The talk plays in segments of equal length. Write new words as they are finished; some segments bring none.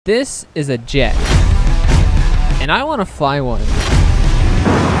This is a jet, and I want to fly one.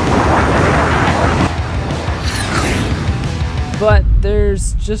 But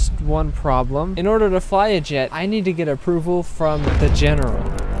there's just one problem. In order to fly a jet, I need to get approval from the general.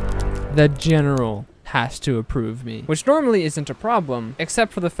 The general has to approve me, which normally isn't a problem,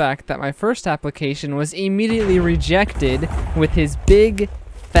 except for the fact that my first application was immediately rejected with his big,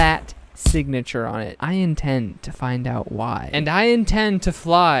 fat signature on it. I intend to find out why. And I intend to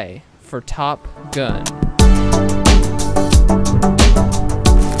fly for Top Gun.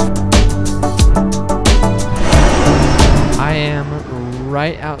 I am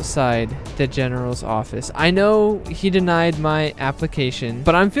right outside the general's office. I know he denied my application,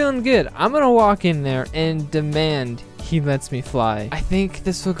 but I'm feeling good. I'm gonna walk in there and demand he lets me fly. I think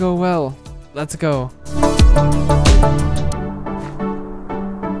this will go well. Let's go.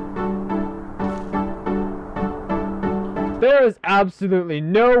 There is absolutely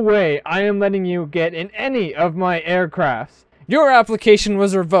no way I am letting you get in any of my aircrafts. Your application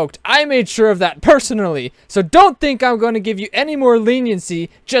was revoked. I made sure of that personally. So don't think I'm going to give you any more leniency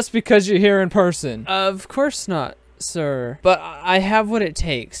just because you're here in person. Of course not, sir. But I have what it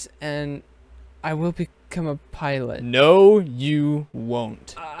takes, and I will become a pilot. No, you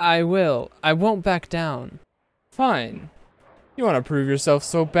won't. I will. I won't back down. Fine. You want to prove yourself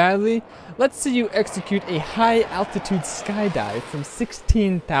so badly? Let's see you execute a high-altitude skydive from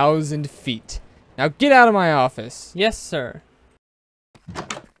 16,000 feet. Now get out of my office. Yes, sir.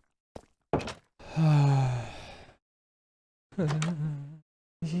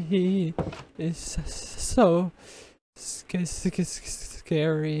 He is so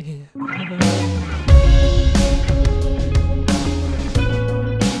scary.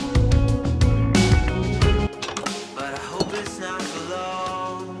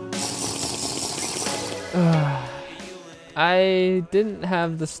 I didn't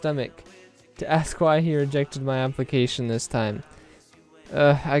have the stomach to ask why he rejected my application this time.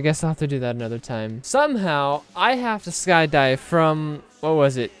 I guess I'll have to do that another time. Somehow, I have to skydive from, what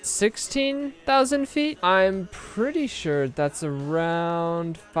was it, 16,000 feet? I'm pretty sure that's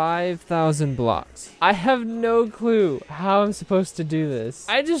around 5,000 blocks. I have no clue how I'm supposed to do this.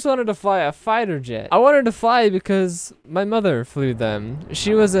 I just wanted to fly a fighter jet. I wanted to fly because my mother flew them.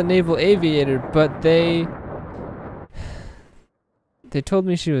 She was a naval aviator, but they told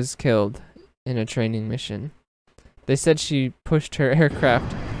me she was killed in a training mission. They said she pushed her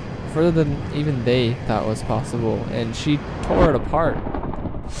aircraft further than even they thought was possible, and she tore it apart.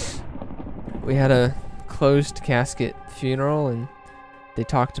 We had a closed casket funeral, and they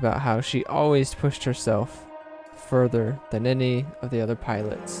talked about how she always pushed herself further than any of the other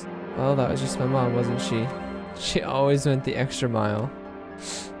pilots. Well, that was just my mom, wasn't she? She always went the extra mile.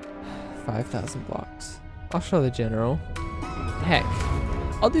 5,000 blocks. I'll show the general. Heck,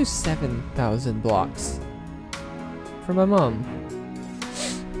 I'll do 7,000 blocks for my mom.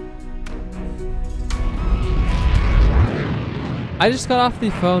 I just got off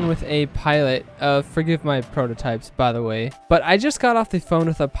the phone with a pilot. Forgive my prototypes, by the way. But I just got off the phone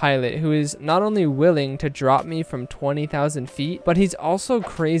with a pilot who is not only willing to drop me from 20,000 feet, but he's also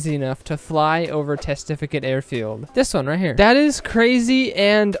crazy enough to fly over Testificate Airfield. This one right here. That is crazy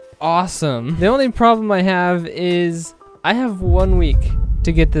and awesome. The only problem I have is I have 1 week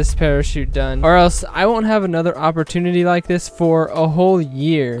to get this parachute done, or else I won't have another opportunity like this for a whole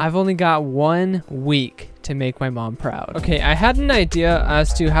year. I've only got 1 week to make my mom proud. Okay, I had an idea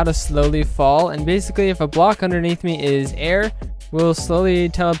as to how to slowly fall, and basically if a block underneath me is air, we'll slowly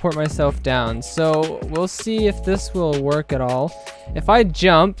teleport myself down. So we'll see if this will work at all. If I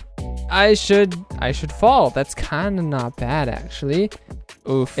jump, I should fall. That's kind of not bad, actually.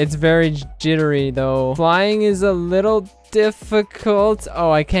 Oof, it's very jittery though. Flying is a little difficult.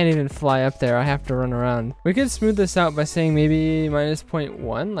 Oh, I can't even fly up there. I have to run around. We could smooth this out by saying maybe minus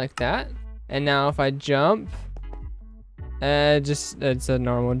 0.1 like that. And now if I jump, it's a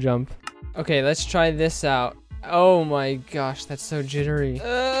normal jump. Okay, let's try this out. Oh my gosh, that's so jittery.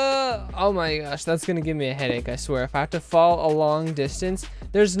 Oh my gosh, that's gonna give me a headache, I swear. If I have to fall a long distance,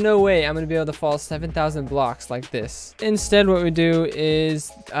 there's no way I'm gonna be able to fall 7,000 blocks like this. Instead, what we do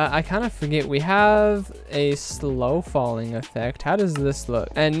is, I kind of forget, we have a slow falling effect. How does this look?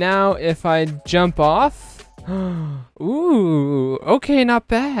 And now if I jump off, ooh, okay, not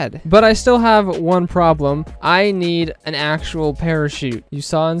bad. But I still have one problem. I need an actual parachute. You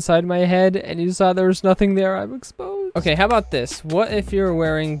saw inside my head and you saw there was nothing there. I'm exposed. Okay, how about this? What if you're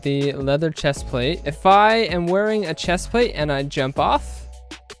wearing the leather chest plate? If I am wearing a chest plate and I jump off,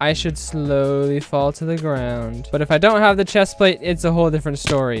 I should slowly fall to the ground. But if I don't have the chest plate, it's a whole different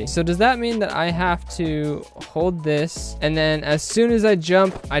story. So does that mean that I have to hold this, and then as soon as I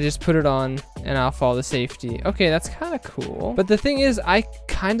jump, I just put it on and I'll fall to safety? Okay, that's kind of cool. But the thing is, I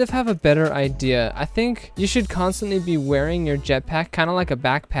kind of have a better idea. I think you should constantly be wearing your jetpack kind of like a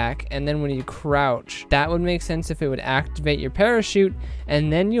backpack, and then when you crouch, that would make sense if it would activate your parachute,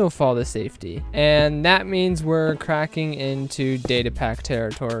 and then you'll fall to safety. And that means we're cracking into data pack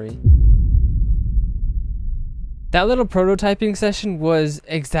territory. That little prototyping session was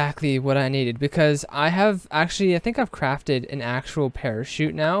exactly what I needed, because I think I've crafted an actual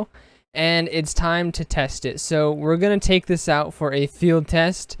parachute now, and it's time to test it. So we're gonna take this out for a field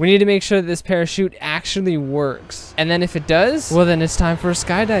test. We need to make sure that this parachute actually works. And then if it does, well, then it's time for a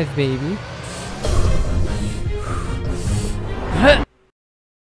skydive, baby.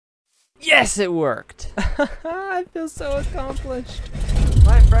 Yes, it worked. I feel so accomplished.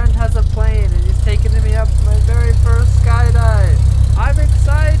 My friend has a plane and he's taking me up to my very first skydive. I'm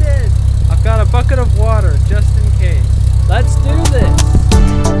excited. I've got a bucket of water just in case. Let's do this.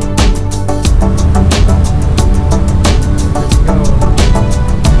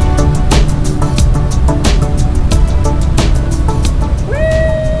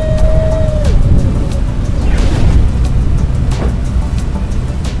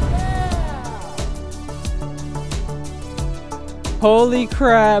 Holy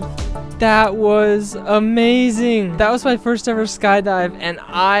crap, that was amazing. That was my first ever skydive and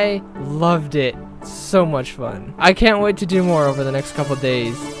I loved it. So much fun. I can't wait to do more over the next couple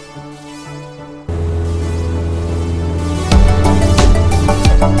days.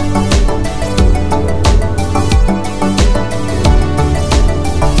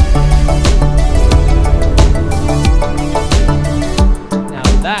 Now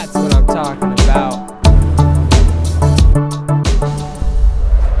that's what I'm talking about.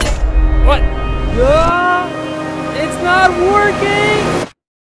 What? Ah! It's not working!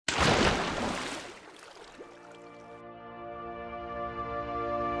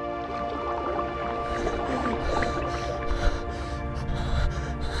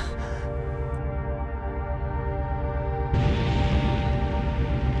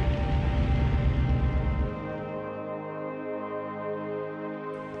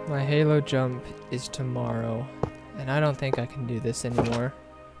 My Halo jump is tomorrow, and I don't think I can do this anymore.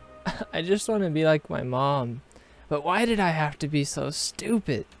 I just want to be like my mom, but why did I have to be so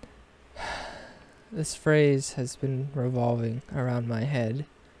stupid? This phrase has been revolving around my head.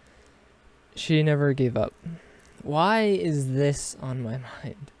 She never gave up. Why is this on my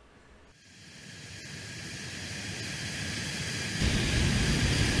mind?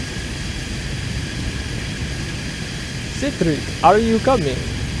 Citric, are you coming?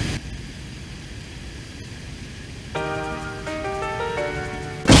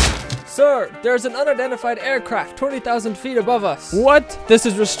 Sir, there's an unidentified aircraft 20,000 feet above us. What? This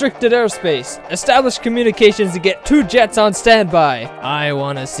is restricted airspace. Establish communications to get 2 jets on standby. I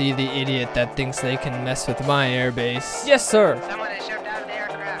want to see the idiot that thinks they can mess with my airbase. Yes, sir. Someone has shut down the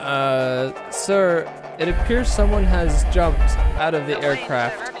aircraft. Sir, it appears someone has jumped out of the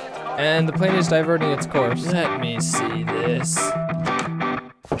aircraft, and the plane is diverting its course. Let me see this.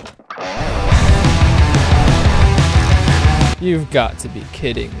 You've got to be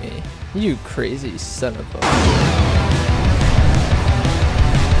kidding me. You crazy son of a...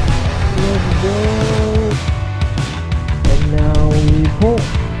 Let's go. And now we pull.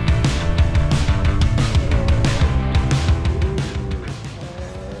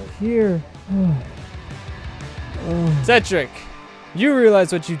 Here. Cedric, you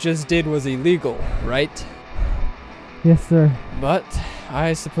realize what you just did was illegal, right? Yes, sir. But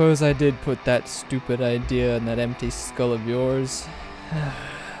I suppose I did put that stupid idea in that empty skull of yours.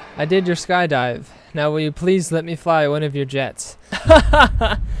 I did your skydive. Now will you please let me fly one of your jets?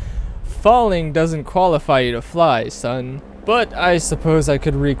 Falling doesn't qualify you to fly, son. But I suppose I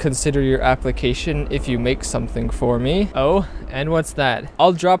could reconsider your application if you make something for me. Oh, and what's that?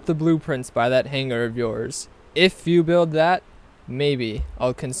 I'll drop the blueprints by that hangar of yours. If you build that, maybe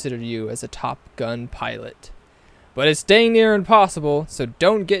I'll consider you as a Top Gun pilot. But it's dang near impossible, so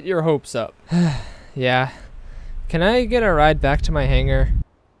don't get your hopes up. Yeah. Can I get a ride back to my hangar?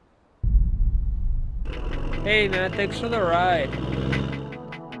 Hey man, thanks for the ride.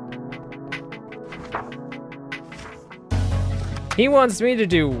 He wants me to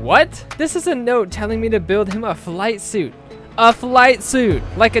do what? This is a note telling me to build him a flight suit. A flight suit!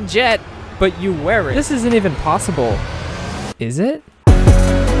 Like a jet, but you wear it. This isn't even possible. Is it?